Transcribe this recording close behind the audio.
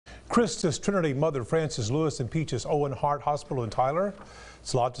Christus Trinity Mother Francis Lewis and Peaches Owen Hart Hospital in Tyler.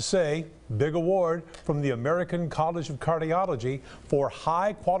 It's a lot to say. Big award from the American College of Cardiology for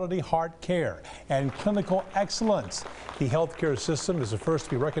high-quality heart care and clinical excellence. The healthcare system is the first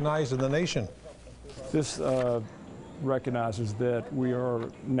to be recognized in the nation. This recognizes that we are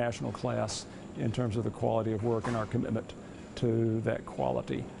national class in terms of the quality of work and our commitment to that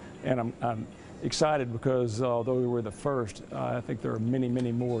quality. And I'm excited because although we were the first, I think there are many,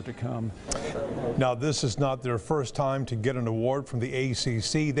 many more to come. Now, this is not their first time to get an award from the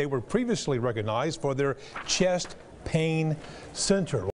ACC. They were previously recognized for their chest pain center.